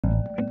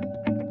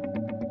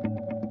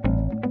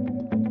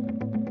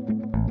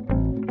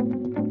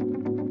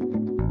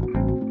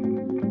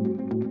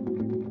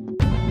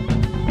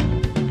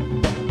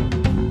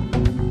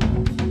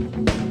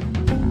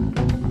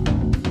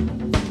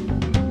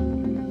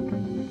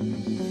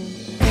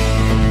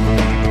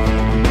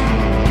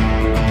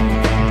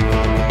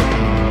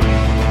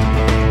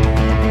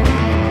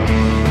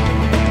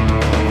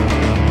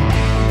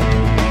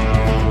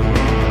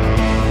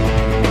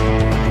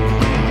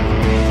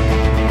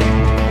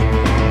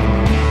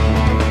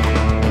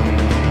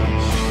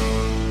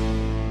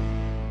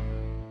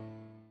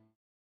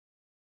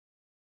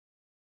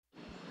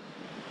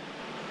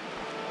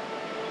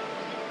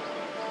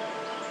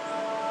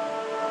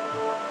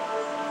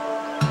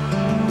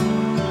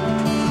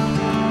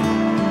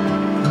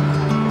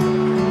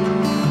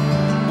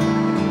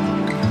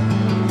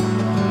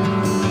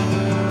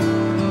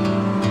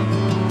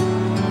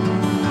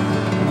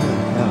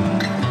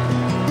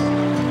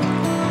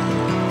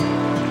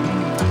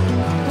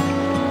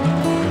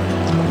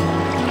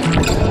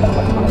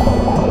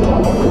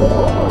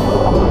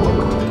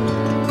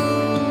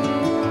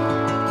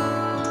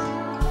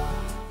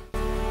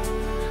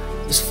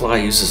fly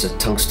uses a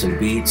tungsten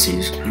bead, so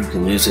you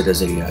can use it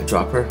as a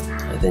dropper.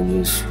 I then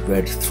use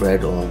red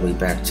thread all the way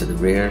back to the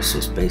rear, so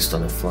it's based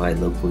on a fly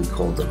locally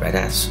called the red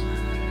ass.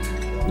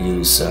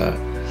 Use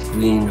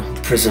green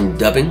Prism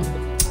dubbing,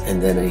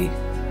 and then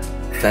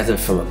a feather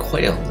from a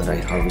quail that I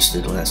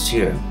harvested last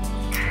year.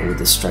 And with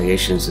the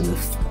striations in the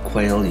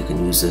quail, you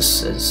can use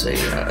this as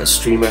a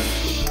streamer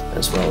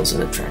as well as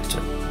an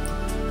attractor.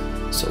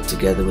 So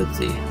together with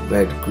the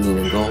red, green,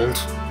 and gold,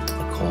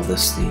 I call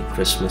this the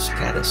Christmas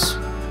Caddis.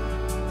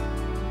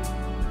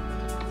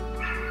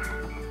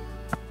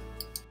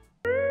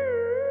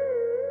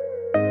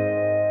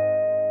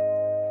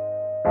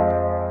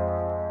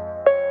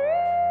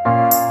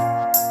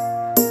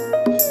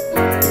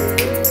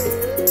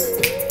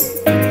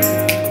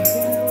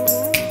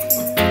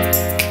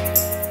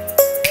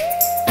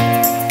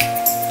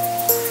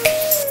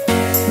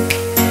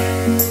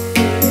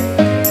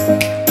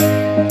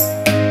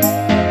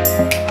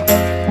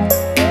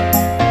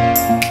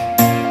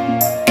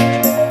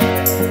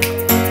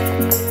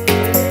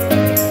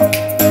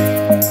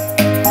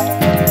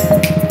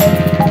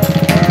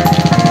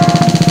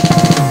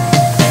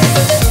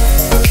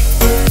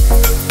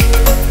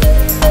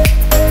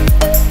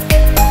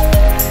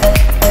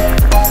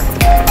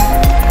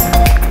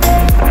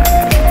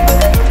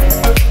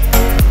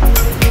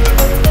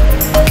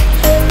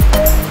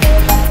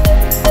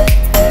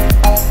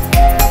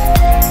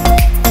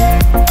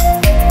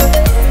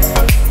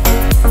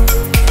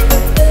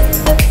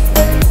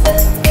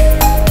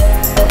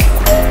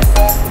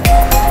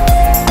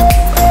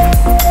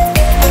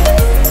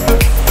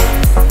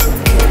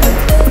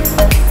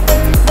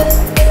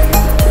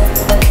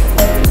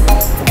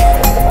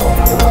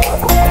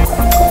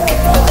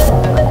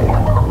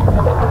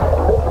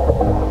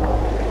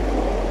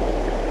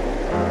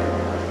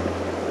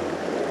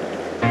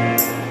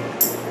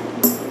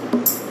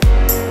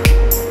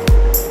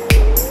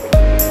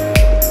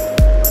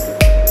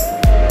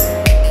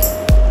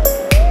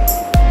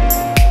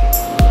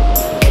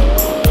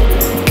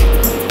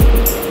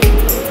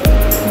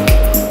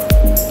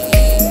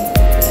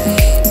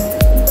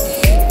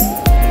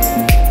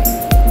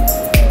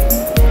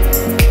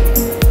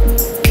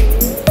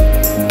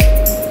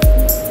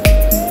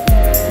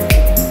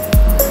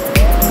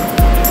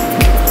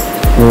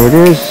 There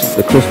it is,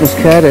 the Christmas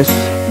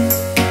Caddis.